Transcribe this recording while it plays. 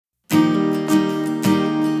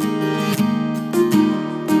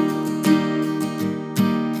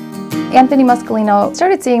Anthony Muscolino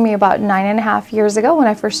started seeing me about 9.5 years ago when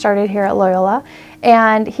I first started here at Loyola,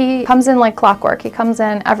 and he comes in like clockwork. He comes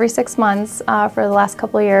in every 6 months for the last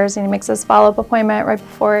couple of years, and he makes his follow-up appointment right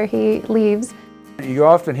before he leaves. You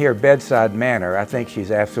often hear bedside manner. I think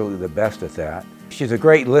she's absolutely the best at that. She's a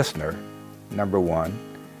great listener, number one.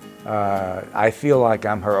 I feel like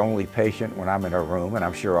I'm her only patient when I'm in her room, and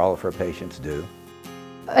I'm sure all of her patients do.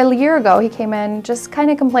 A year ago, he came in just kind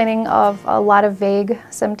of complaining of a lot of vague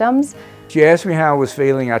symptoms. She asked me how I was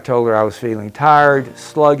feeling. I told her I was feeling tired,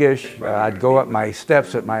 sluggish. I'd go up my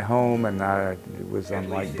steps at my home and I'm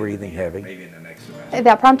like breathing heavy.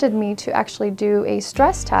 That prompted me to actually do a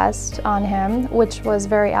stress test on him, which was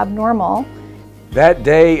very abnormal. That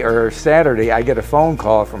day, or Saturday, I get a phone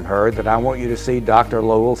call from her that I want you to see Dr.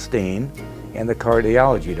 Loyola in the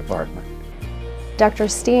cardiology department. Dr.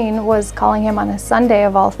 Steen was calling him on a Sunday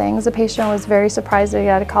of all things. The patient was very surprised that he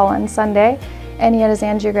had a call on Sunday, and he had his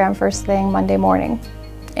angiogram first thing Monday morning.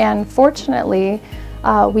 And fortunately,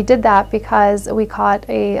 we did that because we caught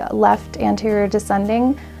a left anterior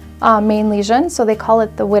descending main lesion. So they call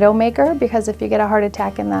it the widowmaker, because if you get a heart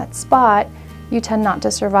attack in that spot, you tend not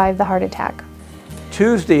to survive the heart attack.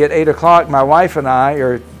 Tuesday at 8 o'clock, my wife and I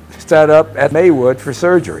are set up at Maywood for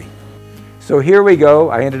surgery. So here we go.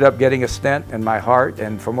 I ended up getting a stent in my heart,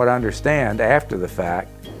 and from what I understand, after the fact,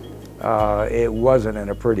 it wasn't in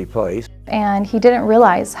a pretty place. And he didn't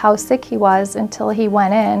realize how sick he was until he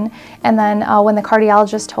went in, and then when the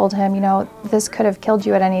cardiologist told him, you know, this could have killed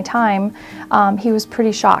you at any time, he was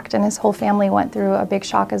pretty shocked, and his whole family went through a big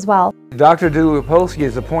shock as well. Dr. Dlugopolski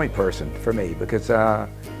is a point person for me because,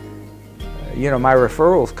 you know, my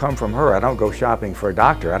referrals come from her. I don't go shopping for a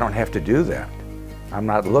doctor. I don't have to do that. I'm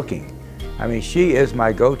not looking. I mean, she is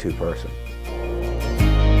my go-to person.